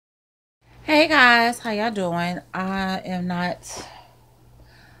Hey guys, how y'all doing? I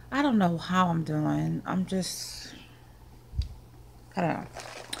don't know how I'm doing. I don't know.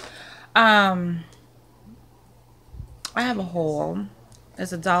 Um, I have a haul.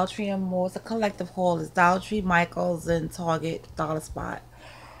 It's a Dollar Tree and more. It's a collective haul. It's Dollar Tree, Michaels, and Target, Dollar Spot.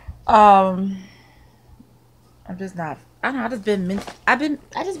 Um, I'm just not. I don't know. I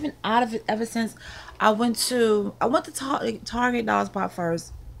just been out of it ever since I went to Target, Dollar Spot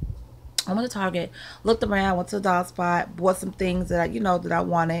first. I went to Target, looked around, went to the Dollar Spot, bought some things that that I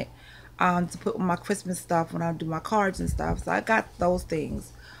wanted, to put with my Christmas stuff when I do my cards and stuff. So I got those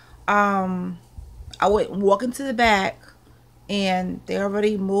things. Um, I went walking to the back, and they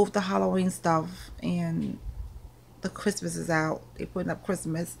already moved the Halloween stuff, and the Christmas is out. They putting up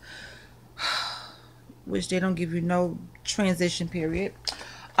Christmas, which they don't give you no transition period.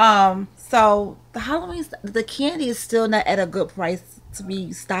 So the candy is still not at a good price to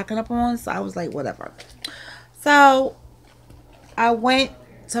be stocking up on. So I was like, whatever. So I went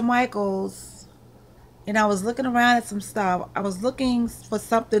to Michael's and I was looking around at some stuff. I was looking for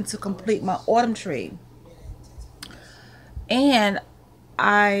something to complete my autumn tree. And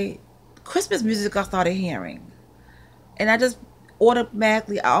I Christmas music I started hearing. And I just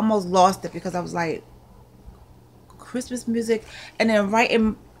automatically I almost lost it because I was like Christmas music and then right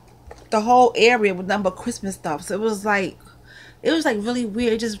in the whole area with number Christmas stuff. So it was like really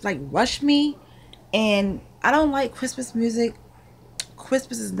weird. It just like rushed me and I don't like Christmas music.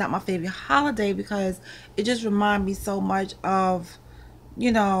 Christmas is not my favorite holiday because it just reminds me so much of,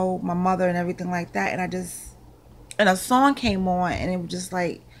 my mother and everything like that. And a song came on and it was just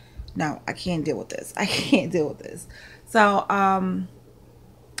like, no, I can't deal with this. I can't deal with this. So, I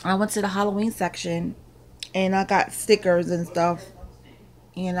went to the Halloween section and I got stickers and stuff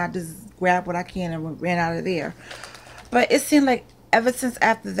and I just grabbed what I can and ran out of there. But it seemed like ever since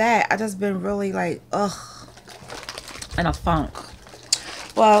after that, I just been really like, ugh, in a funk.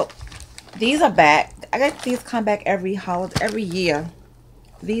 Well, these are back. I got these come back every holiday, every year.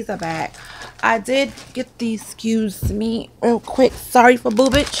 These are back. I did get these, excuse me, real quick. Sorry for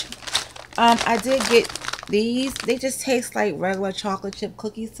boobage. I did get these. They just taste like regular chocolate chip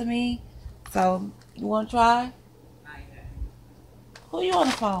cookies to me. So, you want to try? Who you on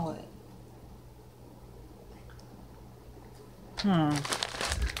the phone with? Hmm.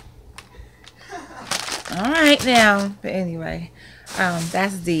 All right now. But anyway,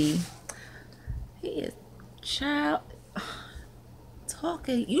 that's D. He is child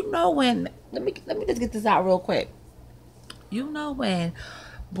talking. You know when? Let me just get this out real quick. You know when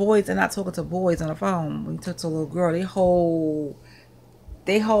boys are not talking to boys on the phone. When you talk to a little girl, they whole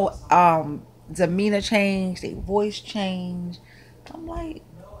demeanor change, they voice change. I'm like,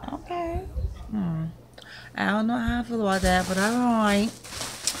 okay. Hmm. I don't know how I feel about that, but all right.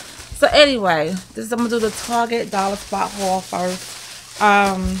 So anyway, I'm gonna do the Target Dollar Spot haul first.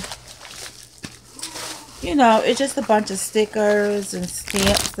 It's just a bunch of stickers and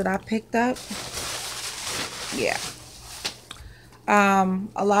stamps that I picked up. Yeah.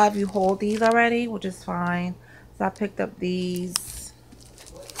 A lot of you hold these already, which is fine. So I picked up these.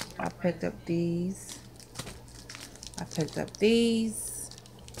 I picked up these. I picked up these.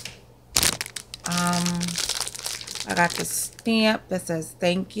 I got the stamp that says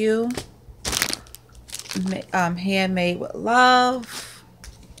thank you. Handmade with love.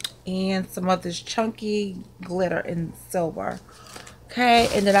 And some of this chunky glitter in silver. Okay,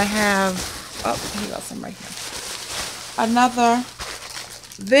 and then I have, oh, here got some right here. Another,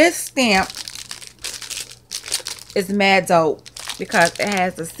 this stamp is mad dope because it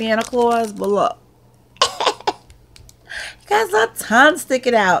has the Santa Claus, but look, it got a tongue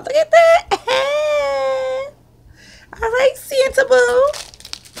sticking out. Look at that. All right, Santa Boo.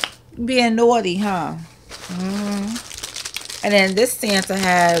 Being naughty, huh? And then this Santa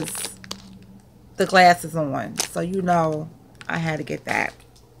has the glasses on, so I had to get that.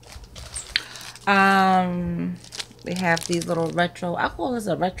 They have these little retro, I call this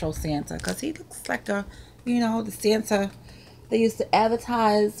a retro Santa because he looks like the Santa they used to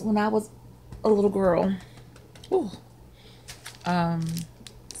advertise when I was a little girl. Ooh.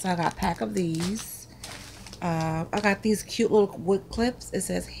 So I got a pack of these. I got these cute little wood clips. It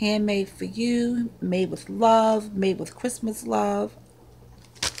says handmade for you, made with love, made with Christmas love,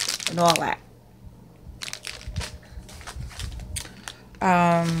 and all that.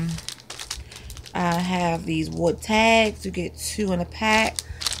 I have these wood tags. You get 2 in a pack,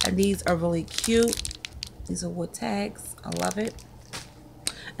 and these are really cute. These are wood tags. I love it,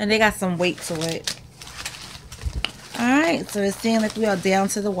 and they got some weight to it. All right, so it seems like we are down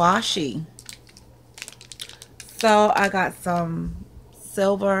to the washi. So I got some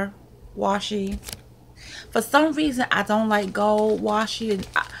silver washi. For some reason, I don't like gold washi. And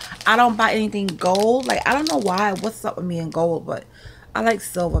I don't buy anything gold. Like, I don't know why. What's up with me in gold, but I like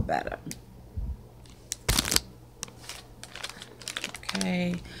silver better.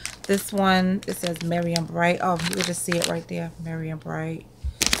 Okay. This one, it says Miriam Bright. Oh, you can just see it right there. Miriam Bright.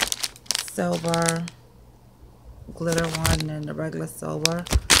 Silver. Glitter one and the regular silver.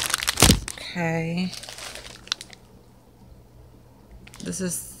 Okay. This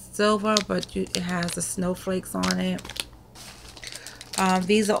is silver, but it has the snowflakes on it.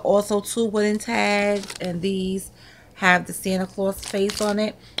 These are also 2 wooden tags, and these have the Santa Claus face on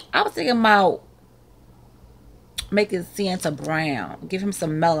it. I was thinking about making Santa brown, give him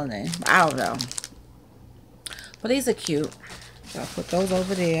some melanin. I don't know, but these are cute, so I'll put those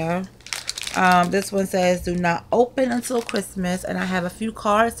over there. This one says do not open until Christmas, and I have a few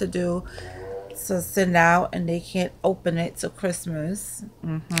cards to do to send out, and they can't open it till Christmas.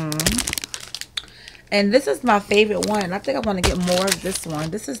 And this is my favorite one. I think I want to get more of this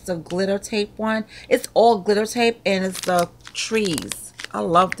one. This is the glitter tape one. It's all glitter tape, and it's the trees. I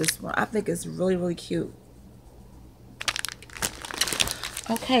love this one. I think it's really, really cute.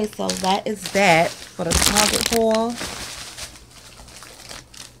 Okay, so that is that for the Target haul.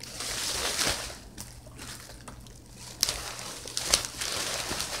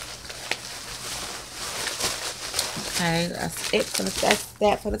 Okay, that's it for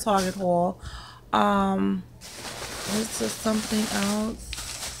the Target haul. This is something else.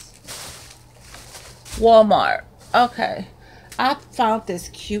 Walmart. Okay, I found this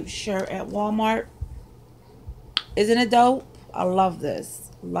cute shirt at Walmart. Isn't it dope? I love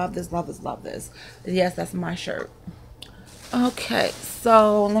this. Love this, love this, love this. Yes, that's my shirt. Okay,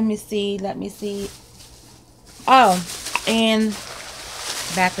 so let me see. Oh, and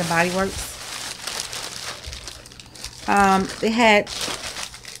Bath and Body Works. They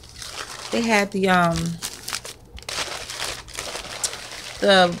had the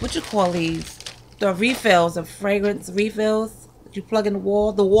what you call these, the refills, the fragrance refills that you plug in the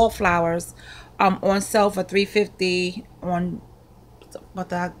wallflowers, on sale for $3.50 on,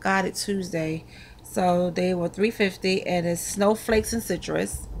 but I got it Tuesday, so they were $3.50, and it's snowflakes and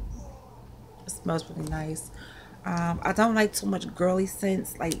citrus. It smells really nice. I don't like too much girly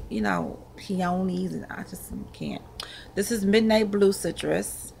scents, like, you know, peonies, and I just can't. This is Midnight Blue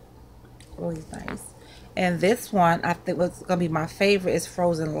Citrus. Really nice. And this one, I think what's gonna be my favorite is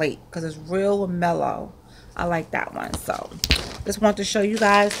Frozen Lake, because it's real mellow. I like that one. So just want to show you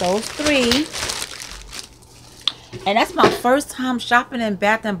guys those 3. And that's my first time shopping in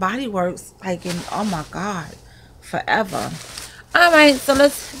Bath and Body Works, like, in, oh my god, forever. Alright, so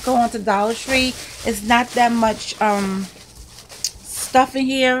let's go on to Dollar Tree. It's not that much stuff in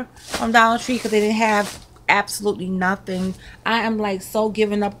here from Dollar Tree, because they didn't have absolutely nothing. I am like so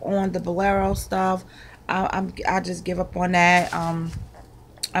giving up on the Bolero stuff. I just give up on that. I'm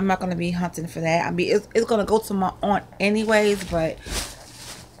not gonna be hunting for that. I mean, it's gonna go to my aunt anyways, but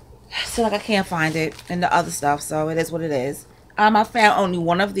I feel like I can't find it and the other stuff, so it is what it is. I found only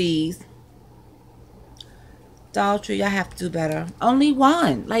one of these. Dollar Tree, I have to do better. Only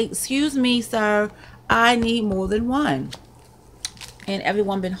one. Like, excuse me, sir. I need more than one. And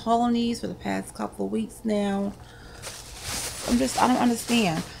everyone been hauling these for the past couple of weeks now. I don't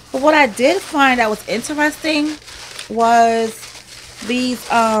understand. But what I did find that was interesting was these,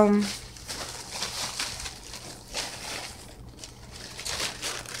 I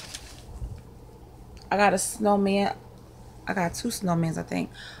got a snowman. I got 2 snowmans, I think.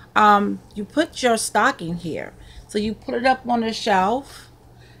 You put your stocking here. So you put it up on the shelf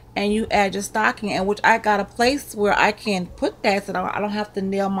and you add your stocking, and which I got a place where I can put that, so I don't have to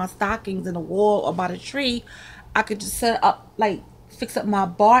nail my stockings in the wall or by the tree. I could just set up, like, fix up my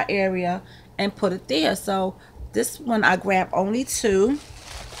bar area and put it there. So this one I grabbed only 2.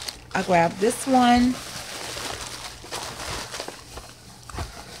 I grabbed this one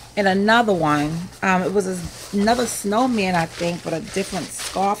and another one. It was another snowman, I think, but a different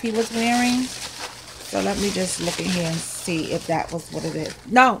scarf he was wearing. So let me just look in here and see if that was what it is.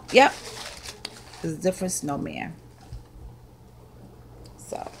 No, yep, it's a different snowman.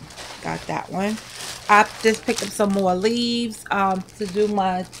 So got that one. I just picked up some more leaves to do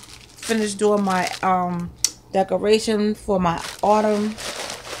my, finish doing my decoration for my autumn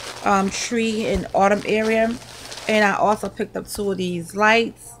tree and autumn area. And I also picked up 2 of these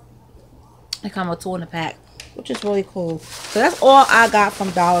lights. They come with 2 in a pack, which is really cool. So that's all I got from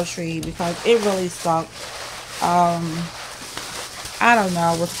Dollar Tree, because it really sucked. I don't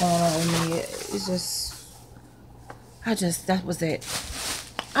know what's going on with me. It's just, that was it.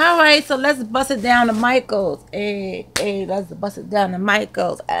 Alright, so let's bust it down to Michael's. Hey, let's bust it down to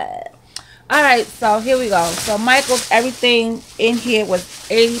Michael's. All right, so here we go. So Michael's, everything in here was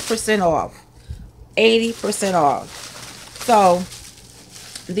 80% off. 80% off. So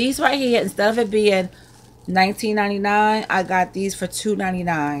these right here, instead of it being $19.99, I got these for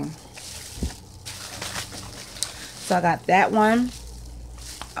 $2.99. So I got that one.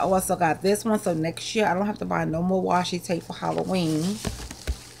 I also got this one, so next year I don't have to buy no more washi tape for Halloween.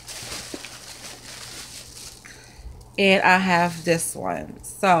 And I have this one,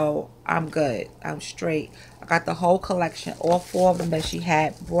 so I'm good. I'm straight. I got the whole collection, all 4 of them that she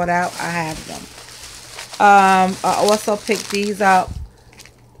had brought out. I have them. I also picked these up.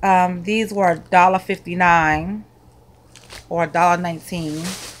 These were $1.59 or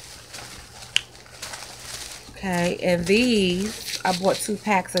 $1.19. Okay, and these, I bought 2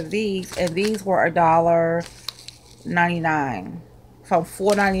 packs of these, and these were $1.99. From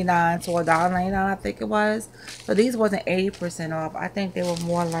 $4.99 to $1.99, I think it was. So these wasn't 80% off. I think they were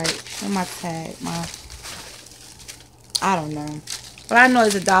more like, where's my tag? I don't know. But I know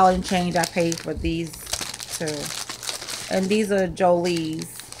it's $1 and change I paid for these two. And these are Jolie's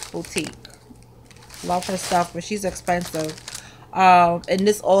boutique. Love her stuff, but she's expensive. And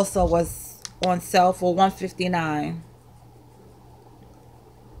this also was on sale for $1.59.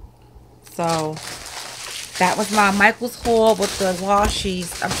 So that was my Michael's haul with the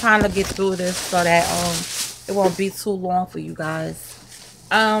washies. I'm trying to get through this so that it won't be too long for you guys.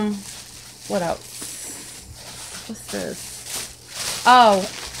 What else? What's this? Oh,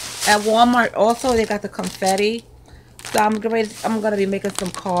 at Walmart also they got the confetti. So I'm gonna be making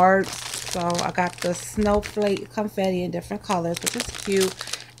some cards. So I got the snowflake confetti in different colors, which is cute.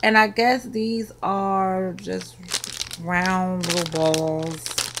 And I guess these are just round little balls.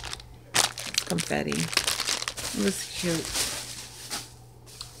 Confetti. It was cute.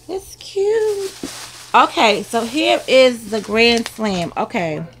 It's cute. Okay, so here is the Grand Slam.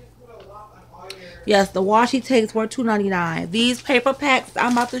 Okay. Yes, the washi tapes were $2.99. These paper packs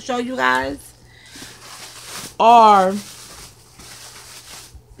I'm about to show you guys are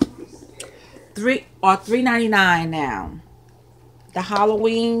 $3.99 now. The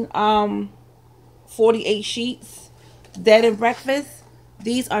Halloween 48 sheets, Dead and Breakfast.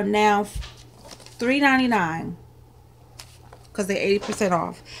 These are now $3.99 because they're 80%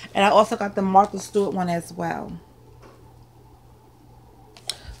 off. And I also got the Martha Stewart one as well.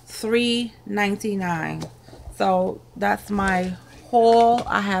 $3.99. So that's my haul.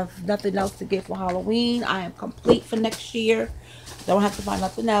 I have nothing else to get for Halloween. I am complete for next year. Don't have to buy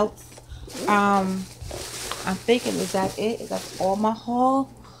nothing else. I'm thinking, is that it? That's all my haul.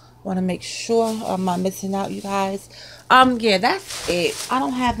 Want to make sure I'm not missing out, you guys. Yeah, that's it. I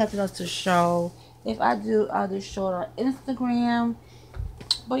don't have nothing else to show. If I do, I'll just show it on Instagram.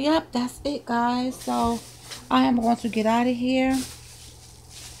 But yep, that's it, guys. So I am going to get out of here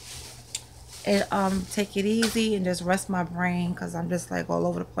and take it easy and just rest my brain, because I'm just like all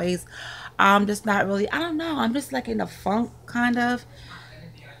over the place. I'm just not really, I don't know, I'm just like in a funk kind of,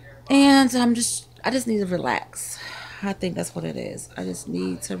 and I just need to relax. I think that's what it is. I just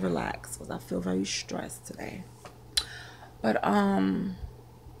need to relax because I feel very stressed today. But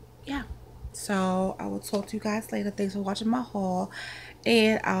yeah, so I will talk to you guys later. Thanks for watching my haul,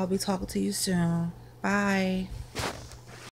 and I'll be talking to you soon. Bye.